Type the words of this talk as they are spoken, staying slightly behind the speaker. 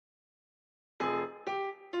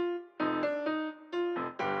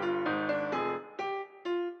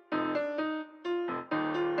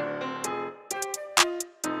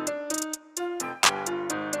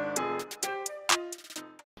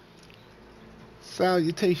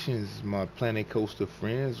Salutations, my Planet Coaster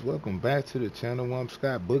friends. Welcome back to the channel. I'm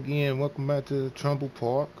Scott Boogie, and welcome back to Trumbull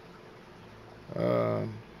Park.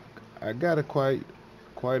 Um, I got quite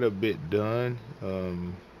a bit done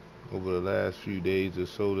over the last few days or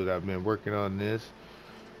so that I've been working on this.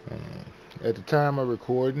 At the time of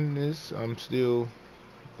recording this, I'm still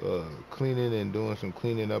cleaning and doing some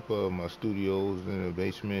cleaning up of my studios in the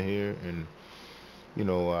basement here, and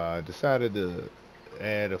I decided to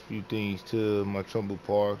add a few things to my Trumbull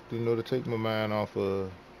Park, to take my mind off of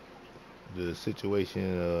the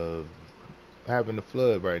situation of having a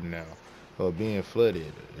flood right now, or being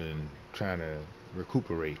flooded and trying to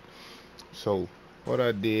recuperate. So what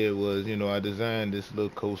I did was, I designed this little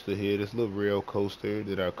coaster here, this little rail coaster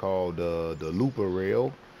that I called the Looper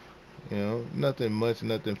Rail. Nothing much,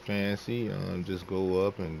 nothing fancy. Just go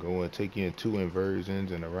up and go and take you in two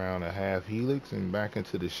inversions and around a half helix and back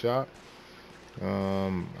into the shop.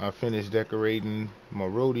 I finished decorating my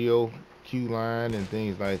rodeo queue line and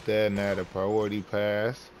things like that, and I had a priority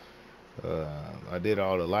pass. I did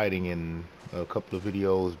all the lighting in a couple of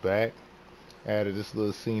videos back. Added this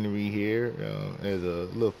little scenery here as a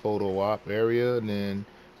little photo op area, and then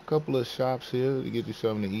a couple of shops here to get you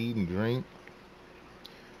something to eat and drink.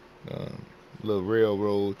 Little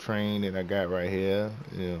railroad train that I got right here.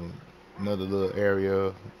 Another little area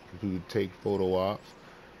if you take photo ops.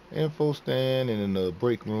 Info stand and then the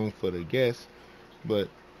break room for the guests. But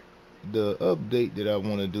the update that I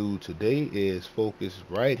want to do today is focus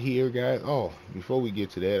right here, guys. Oh, before we get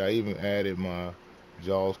to that, I even added my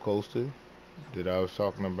Jaws coaster that I was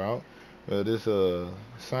talking about. This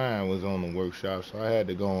sign was on the workshop, so I had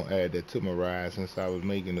to go and add that to my ride since I was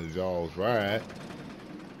making the Jaws ride.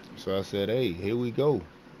 So I said, hey, here we go.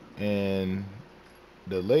 And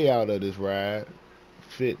the layout of this ride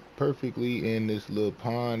fit perfectly in this little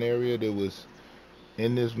pond area that was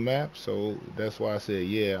in this map. So that's why I said,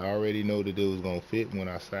 yeah, I already know that it was going to fit when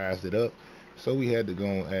I sized it up. So we had to go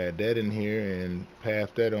and add that in here and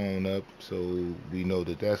path that on up so we know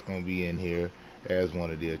that that's going to be in here as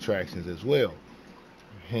one of the attractions as well.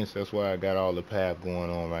 Hence, that's why I got all the path going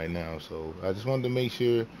on right now. So I just wanted to make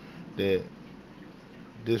sure that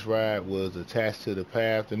this ride was attached to the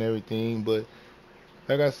path and everything. But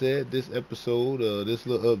like I said, this episode, this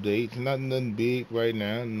little update, not nothing big right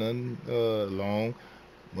now, nothing long.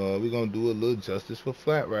 We're gonna do a little justice for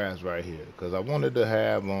flat rides right here, cause I wanted to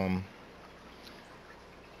have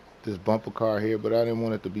this bumper car here, but I didn't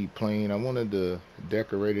want it to be plain. I wanted to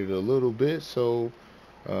decorate it a little bit. So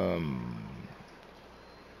um,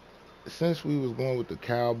 since we was going with the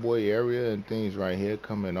cowboy area and things right here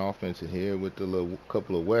coming off into here with the little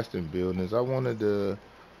couple of western buildings, I wanted to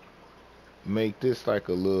make this like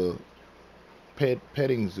a little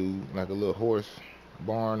petting zoo, like a little horse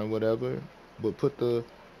barn or whatever. But put the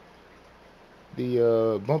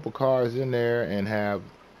bumper cars in there and have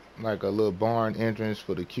like a little barn entrance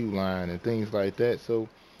for the queue line and things like that. So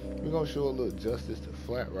we're gonna show a little justice to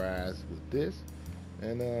flat rides with this,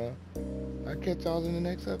 and I'll catch y'all in the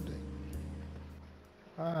next update.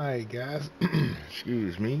 All right, guys.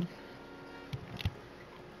 Excuse me.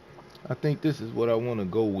 I think this is what I want to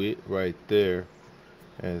go with right there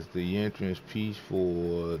as the entrance piece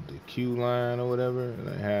for the queue line or whatever. And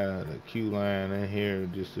I have the queue line in here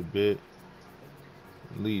just a bit,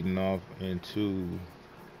 leading off into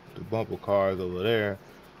the bumper cars over there.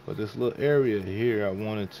 But this little area here, I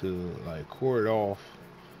wanted to like cord off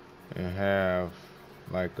and have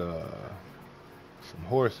like some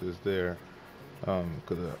horses there.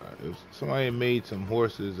 Cause somebody made some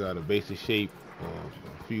horses out of basic shape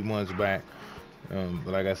a few months back. But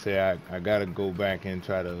like I said, I gotta go back and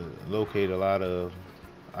try to locate a lot of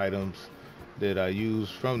items that I use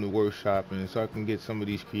from the workshop, and so I can get some of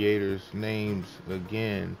these creators' names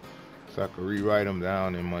again, so I can rewrite them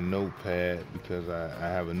down in my notepad, because I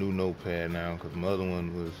have a new notepad now because my other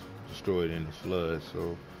one was destroyed in the flood.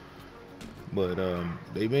 So, but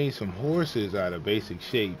they made some horses out of basic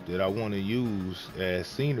shape that I want to use as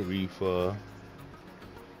scenery for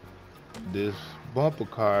this bumper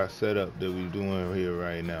car setup that we're doing here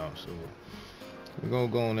right now. So we're gonna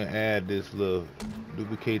go on and add this little,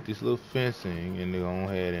 duplicate this little fencing, and then go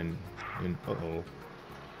ahead and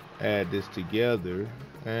add this together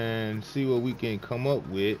and see what we can come up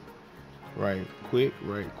with right quick.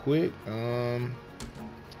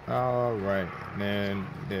 All right, man.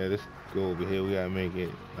 Yeah, let's go over here. We gotta make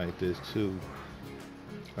it like this too.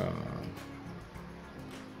 Um,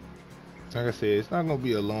 like I said, it's not gonna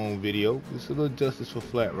be a long video. It's a little justice for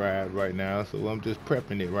flat ride right now, so I'm just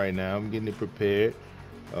prepping it right now. I'm getting it prepared,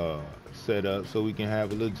 set up, so we can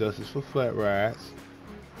have a little justice for flat rides.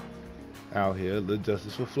 out here. A little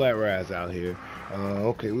justice for flat rides out here.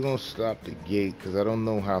 Okay, we're gonna stop the gate because I don't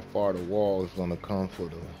know how far the wall is gonna come for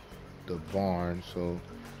the barn. So,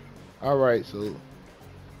 all right. So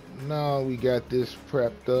now we got this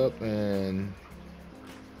prepped up, and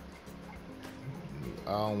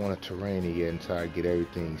I don't want to terrain it yet until I get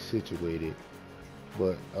everything situated.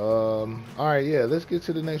 But all right, yeah. Let's get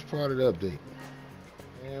to the next part of the update.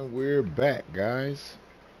 And we're back, guys.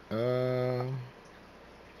 For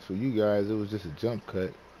you guys, it was just a jump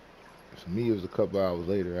cut. For me, it was a couple hours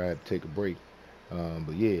later. I had to take a break.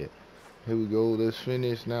 But yeah, here we go. Let's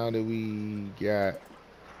finish now that we got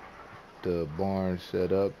the barn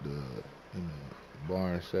set up.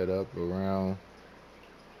 Barn set up around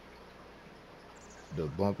the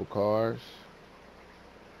bumper cars.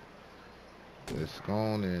 Let's go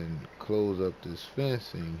on and close up this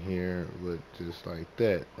fencing here with just like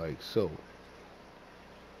that, like so.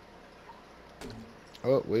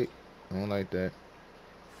 Oh wait, I don't like that.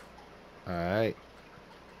 All right.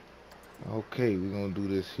 Okay, we're gonna do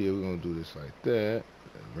this here. We're gonna do this like that.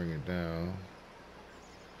 Bring it down.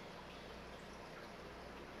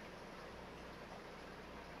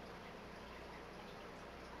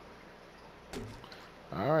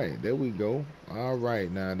 All right, there we go. All right,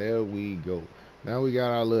 now there we go. Now we got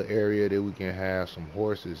our little area that we can have some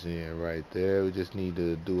horses in right there. We just need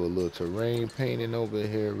to do a little terrain painting over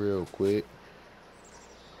here real quick.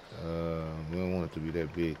 We don't want it to be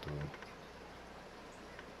that big though.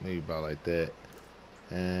 Maybe about like that.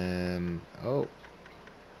 And oh,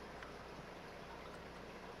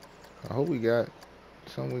 I hope we got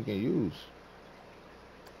something we can use.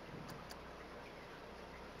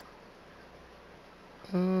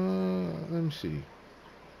 Let me see.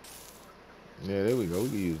 Yeah, there we go. We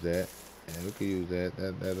can use that. Yeah, we can use that.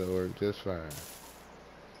 That'll work just fine.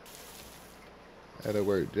 That'll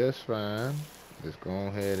work just fine. Just go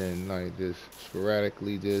ahead and like just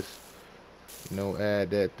sporadically just add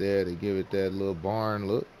that there to give it that little barn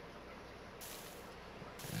look.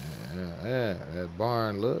 Yeah, that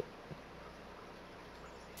barn look.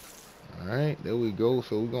 All right, there we go.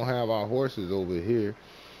 So we're gonna have our horses over here.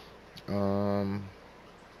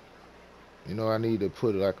 I need to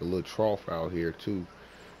put like a little trough out here too.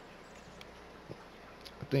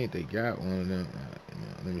 I think they got one of them.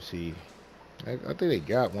 Let me see. I think they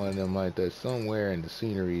got one of them like that somewhere in the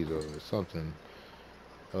sceneries or something.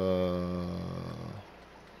 I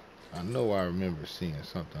know I remember seeing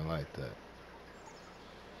something like that.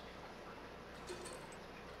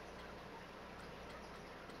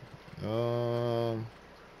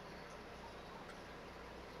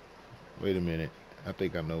 Wait a minute. I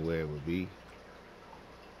think I know where it would be.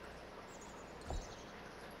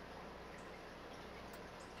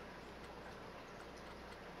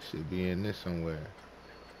 Should be in this somewhere.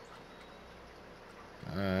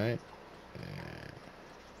 Alright.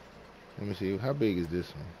 Let me see. How big is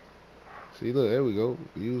this one? See, look, there we go.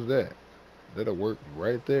 Use that. That'll work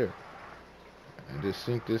right there. And just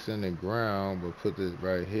sink this in the ground, but put this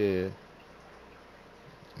right here.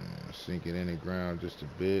 And sink it in the ground just a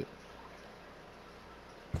bit.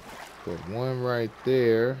 Put one right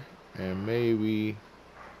there. And maybe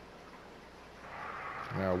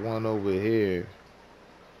now one over here.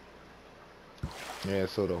 Yeah,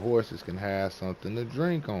 so the horses can have something to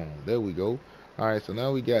drink on. There we go. Alright, so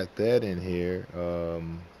now we got that in here.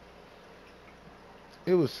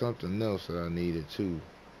 It was something else that I needed too.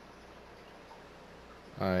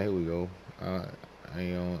 Alright, here we go. I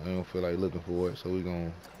don't feel like looking for it, so we're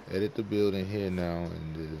gonna edit the building here now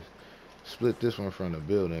and just split this one from the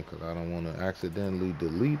building because I don't want to accidentally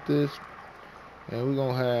delete this. And we're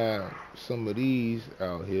gonna have some of these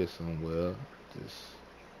out here somewhere.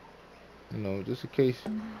 Just in case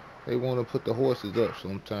they want to put the horses up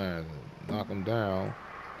sometimes and knock them down.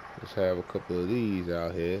 Let's have a couple of these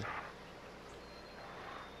out here.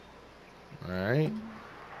 Alright.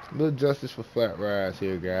 A little justice for flat rides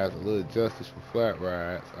here, guys. A little justice for flat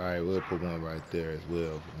rides. Alright, we'll put one right there as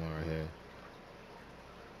well. One right here.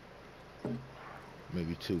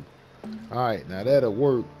 Maybe two. Alright, now that'll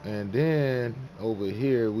work. And then over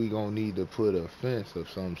here, we gonna need to put a fence of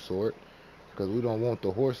some sort. Because we don't want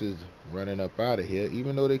the horses running up out of here,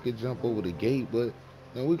 even though they could jump over the gate. But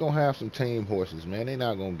we're going to have some tame horses, man. They're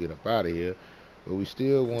not going to get up out of here. But we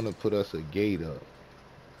still want to put us a gate up.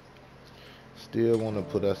 Still want to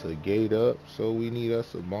put us a gate up. So we need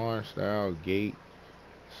us a barn-style gate.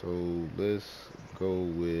 So let's go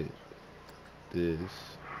with this.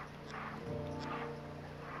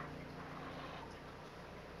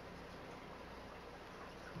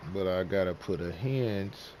 But I got to put a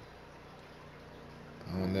hinge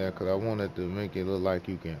on there because I wanted to make it look like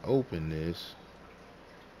you can open this.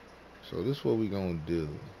 So this is what we gonna do.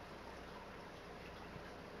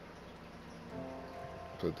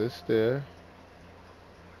 Put this there.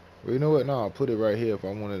 Well, you know what? No, I'll put it right here. If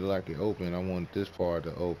I wanted to like it open, I want this part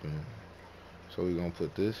to open. So we're gonna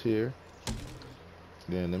put this here.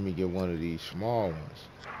 Then let me get one of these small ones.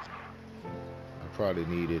 I probably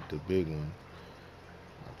needed the big one.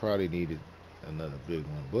 I probably needed another big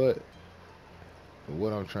one. But for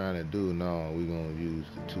what I'm trying to do now, we're gonna use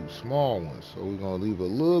the two small ones. So we're gonna leave a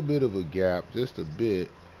little bit of a gap, just a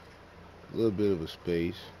little bit of a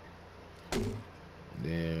space.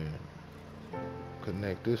 Then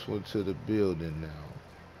connect this one to the building now.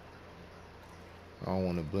 I don't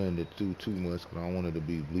want to blend it through too much because I don't want it to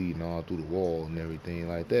be bleeding all through the wall and everything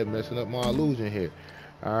like that, messing up my illusion here.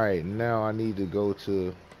 Alright, now I need to go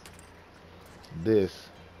to this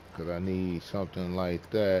because I need something like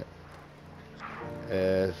that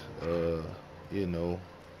as, you know,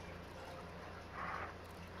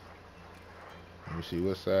 let me see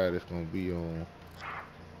what side it's going to be on.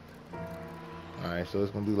 Alright, so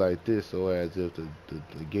it's going to be like this, so as if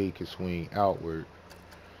the gate can swing outward.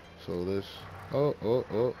 So let's, I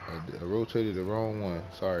rotated the wrong one.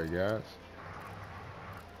 Sorry, guys.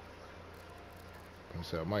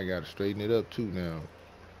 So I might got to straighten it up too now.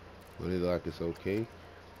 But it look like it's okay.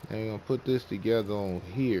 Now you're going to put this together on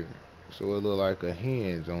here. So it look like a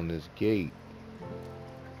hinge on this gate.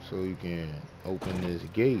 So you can open this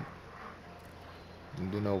gate.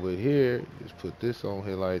 And then over here, just put this on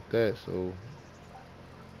here like that. So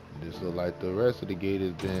this look like the rest of the gate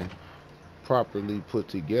has been properly put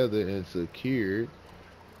together and secured.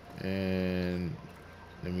 And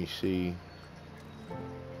let me see.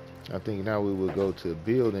 I think now we will go to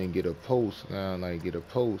build and get a post now, like get a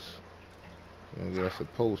post. We're gonna get us a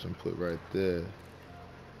post and put right there.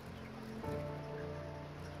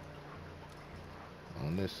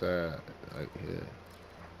 On this side, like here.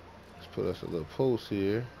 Let's put us a little post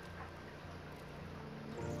here.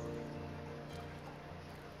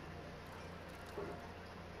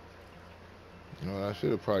 You know, I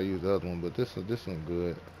should have probably used the other one, but this one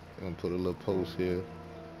good. I'm gonna put a little post here.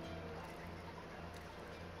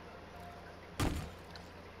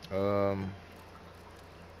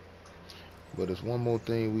 But there's one more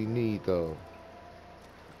thing we need though.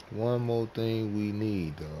 One more thing we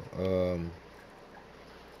need though.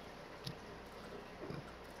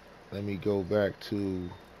 Let me go back to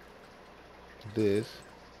this.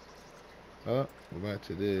 Go back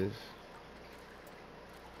to this.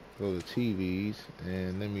 Go to TVs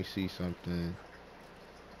and let me see something.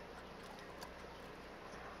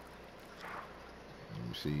 Let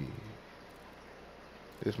me see.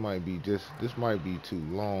 This might be too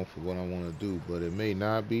long for what I want to do, but it may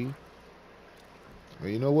not be. Well,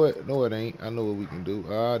 you know what? No, it ain't. I know what we can do.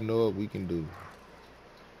 I know what we can do.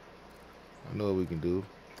 I know what we can do.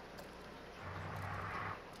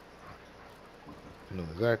 I know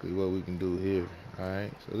exactly what we can do here.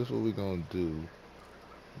 Alright, so this is what we're gonna do.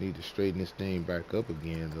 Need to straighten this thing back up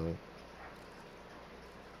again though.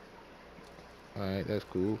 Alright, that's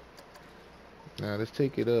cool. Now let's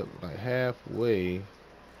take it up like halfway.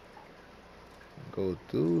 Go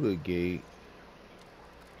through the gate.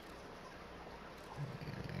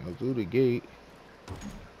 Go through the gate.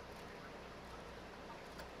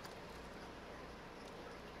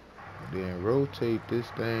 Then rotate this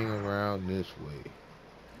thing around this way.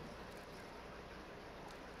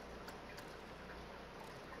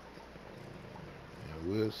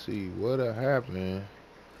 And we'll see what'll happen.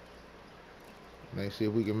 Let's see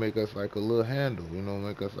if we can make us like a little handle, you know,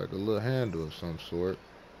 make us like a little handle of some sort.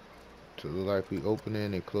 To look like we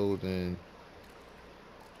opening and closing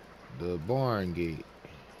the barn gate.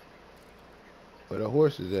 Where the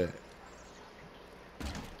horse is at?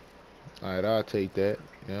 Alright, I'll take that.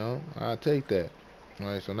 You know, I'll take that.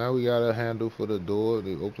 Alright, so now we got a handle for the door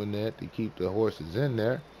to open that to keep the horses in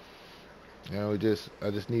there. And I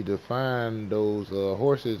just need to find those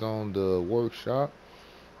horses on the workshop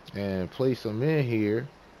and place them in here.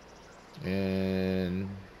 And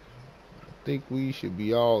I think we should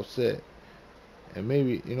be all set. And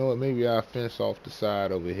maybe, you know what, maybe I'll fence off the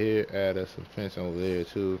side over here, add us some fencing over there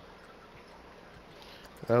too.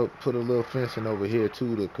 I'll put a little fencing over here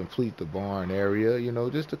too to complete the barn area, you know,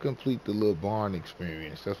 just to complete the little barn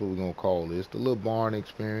experience. That's what we're going to call this, the little barn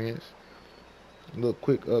experience. A little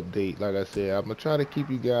quick update, like I said, I'm going to try to keep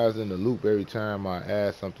you guys in the loop every time I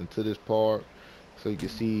add something to this park so you can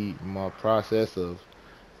see my process of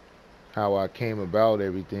how I came about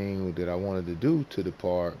everything that I wanted to do to the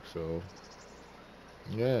park. So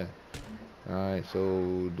yeah. Alright,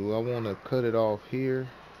 so do I want to cut it off here?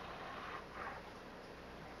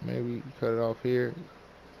 Maybe cut it off here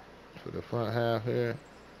for the front half here.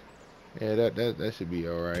 Yeah, that should be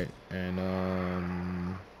all right.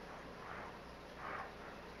 And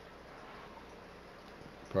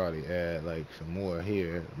probably add like some more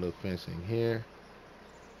here, a little fencing here.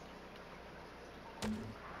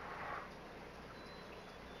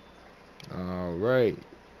 All right.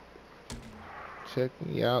 Check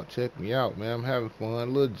me out, man. I'm having fun.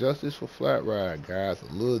 A little justice for flat ride, guys.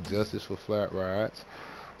 A little justice for flat rides.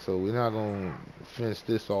 So we're not gonna fence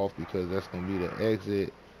this off because that's gonna be the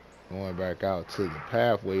exit going back out to the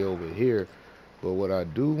pathway over here. But what I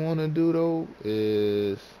do want to do though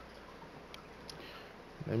is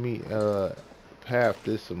let me path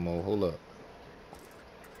this some more. Hold up.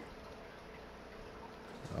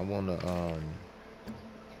 I wanna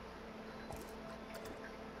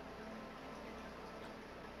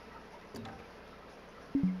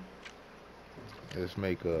let's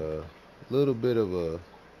make a little bit of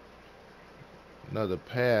another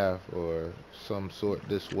path or some sort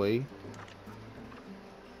this way.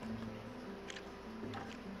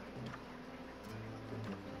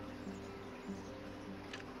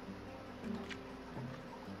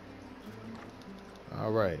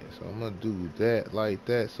 Alright, so I'm gonna do that like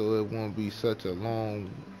that so it won't be such a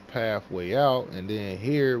long pathway out, and then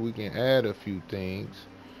here we can add a few things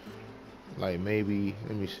like maybe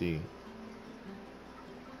let me see,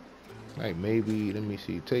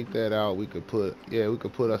 take that out. We could put, yeah, we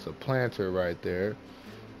could put us a planter right there.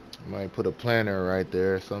 Might put a planter right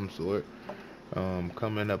there of some sort,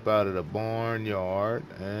 coming up out of the barnyard.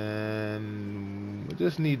 And we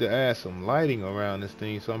just need to add some lighting around this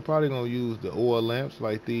thing, so I'm probably gonna use the oil lamps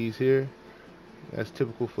like these here. That's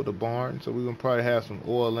typical for the barn. So we're gonna probably have some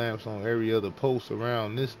oil lamps on every other post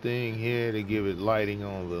around this thing here to give it lighting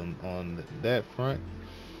on that front.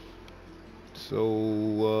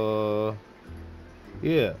 So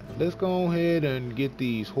yeah, let's go ahead and get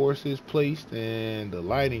these horses placed and the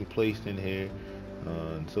lighting placed in here,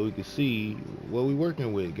 so we can see what we're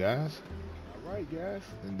working with, guys. All right, guys,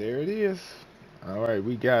 and there it is. All right,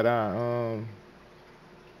 we got our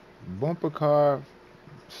bumper car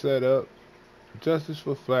set up. Justice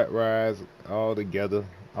for flat rides all together,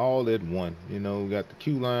 all at one. You know, we got the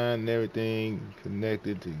queue line and everything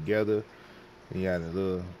connected together. You got a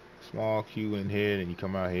little small queue in here, then you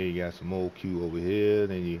come out here, you got some old queue over here,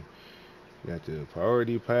 then you got the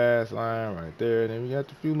priority pass line right there, then we got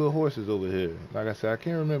the few little horses over here. Like I said, I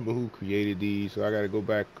can't remember who created these, so I gotta go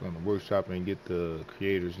back on the workshop and get the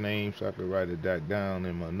creator's name so I can write it down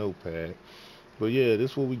in my notepad. But yeah,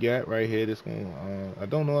 this is what we got right here. This one, I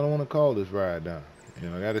don't know what I want to call this ride down. You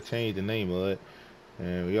know, I got to change the name of it.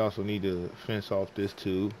 And we also need to fence off this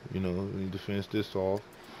too. You know, we need to fence this off.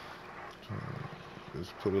 So let's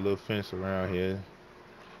put a little fence around here.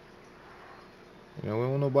 You know, we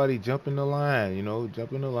don't want nobody jumping the line. You know,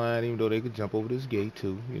 jumping the line, even though they could jump over this gate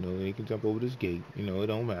too. You know, they can jump over this gate. You know, it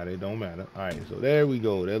don't matter. It don't matter. All right, so there we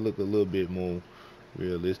go. That look a little bit more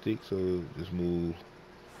realistic. So just move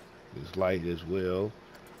this light as well.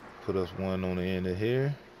 Put us one on the end of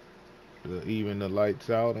here to even the lights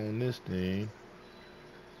out on this thing.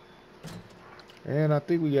 And I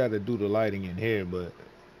think we got to do the lighting in here, but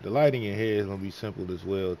the lighting in here is going to be simple as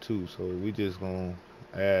well too. So we just going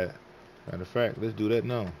to add, matter of fact, let's do that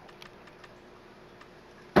now.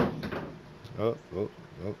 Oh, oh,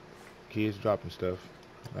 oh, kids dropping stuff.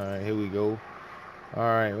 All right, here we go. All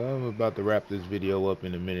right, well, I'm about to wrap this video up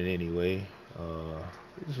in a minute anyway.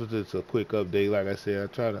 This was just a quick update. Like I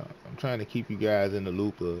said, I'm trying to keep you guys in the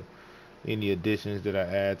loop of any additions that I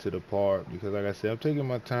add to the park, because like I said, I'm taking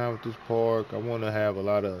my time with this park. I want to have a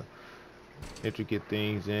lot of intricate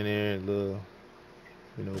things in there, little,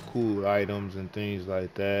 you know, cool items and things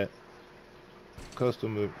like that,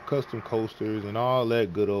 custom coasters and all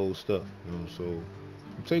that good old stuff, you know. So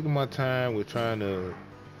I'm taking my time with trying to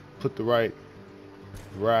put the right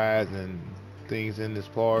rides and things in this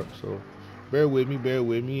park. So bear with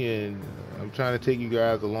me, and I'm trying to take you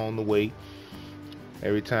guys along the way.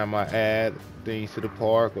 Every time I add things to the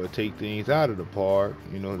park or take things out of the park,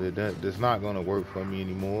 you know, that's not gonna work for me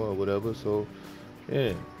anymore or whatever. So yeah,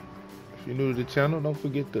 if you're new to the channel, don't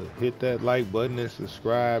forget to hit that like button and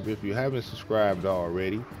subscribe if you haven't subscribed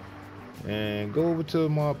already. And go over to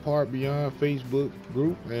my Park Beyond Facebook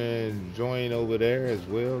group and join over there as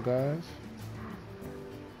well, guys.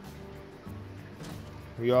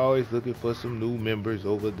 We always looking for some new members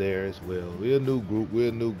over there as well. We're a new group,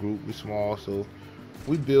 we're small, so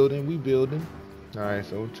we building. All right,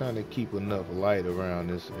 so I'm trying to keep enough light around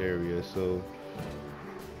this area, so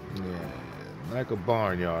yeah, like a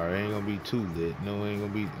barnyard. It ain't gonna be too lit. No, it ain't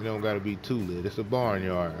gonna be, it don't gotta be too lit. It's a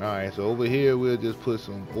barnyard. All right, so over here we'll just put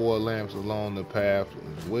some oil lamps along the path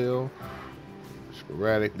as well.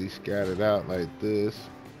 sporadically scattered out like this.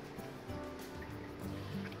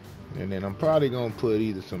 And then I'm probably gonna put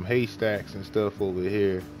either some haystacks and stuff over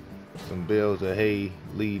here, some bales of hay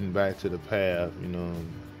leading back to the path, you know,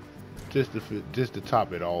 just to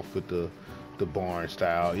top it off with the barn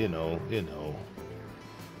style, little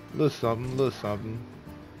something, little something.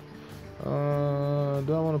 Do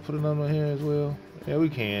I want to put another one here as well? Yeah, we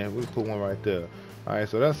can. We put one right there. All right,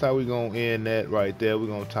 so that's how we gonna end that right there. We're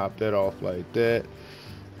gonna top that off like that.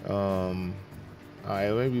 All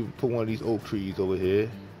right, maybe put one of these oak trees over here.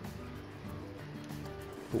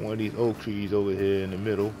 Put one of these oak trees over here in the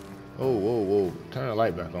middle. Oh, whoa, whoa! Turn the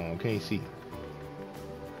light back on. Can't see.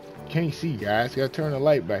 Can't see, guys. Gotta turn the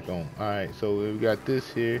light back on. All right, so we got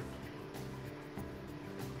this here.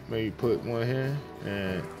 Maybe put one here,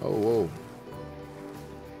 and oh, whoa.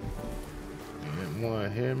 And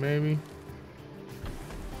one here, maybe.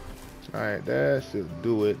 Alright, that should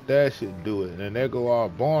do it. That should do it. And there go our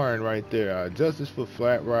barn right there. Our justice for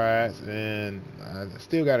flat rides. And I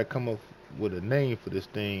still got to come up with a name for this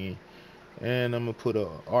thing. And I'm going to put an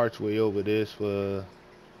archway over this for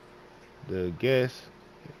the guests.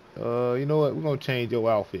 You know what? We're going to change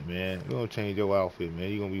your outfit, man. We're going to change your outfit, man.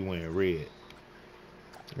 You're going to be wearing red.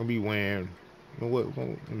 You're going to be wearing, you know what?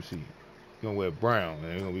 Let me see. You're going to wear brown,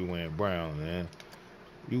 man. You're going to be wearing brown, man.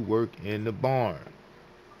 You work in the barn.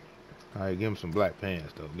 Alright, give him some black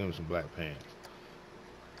pants, though. Give him some black pants.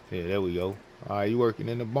 Yeah, there we go. Alright, you working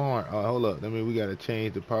in the barn. Oh, hold up. I mean, we got to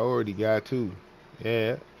change the priority guy, too.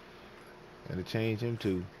 Yeah. Got to change him,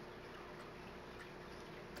 too.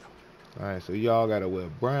 Alright, so y'all got to wear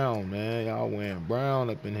brown, man. Y'all wearing brown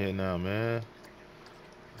up in here now, man.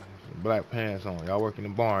 Some black pants on. Y'all working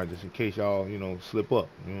in the barn just in case y'all, slip up.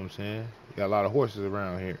 You know what I'm saying? Got a lot of horses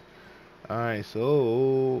around here. Alright,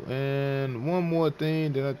 so, and one more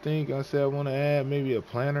thing that I think I said I want to add, maybe a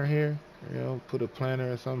planter here, put a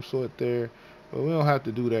planter of some sort there, but we don't have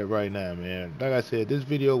to do that right now, man. Like I said, this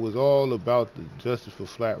video was all about the justice for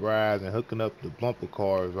flat rides and hooking up the bumper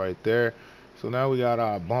cars right there. So now we got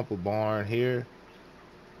our bumper barn here.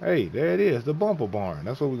 Hey, there it is, the bumper barn.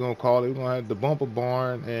 That's what we're going to call it. We're going to have the bumper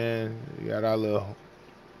barn, and we got our little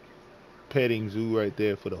petting zoo right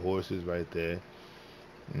there for the horses right there.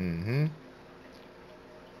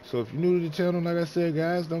 So if you're new to the channel, like I said,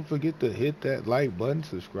 guys, don't forget to hit that like button,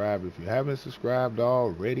 subscribe if you haven't subscribed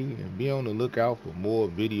already, and be on the lookout for more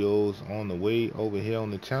videos on the way over here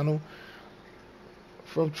on the channel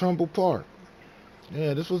from Trumbull Park.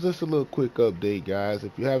 Yeah, this was just a little quick update, guys.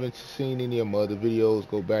 If you haven't seen any of my other videos,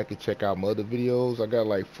 go back and check out my other videos. I got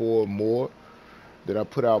like 4 more that I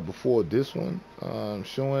put out before this one,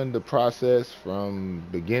 showing the process from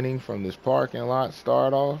beginning, from this parking lot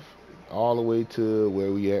start off all the way to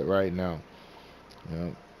where we at right now.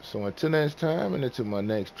 So until next time, and until my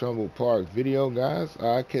next Trumbull Park video, guys,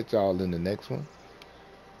 I'll catch y'all in the next one.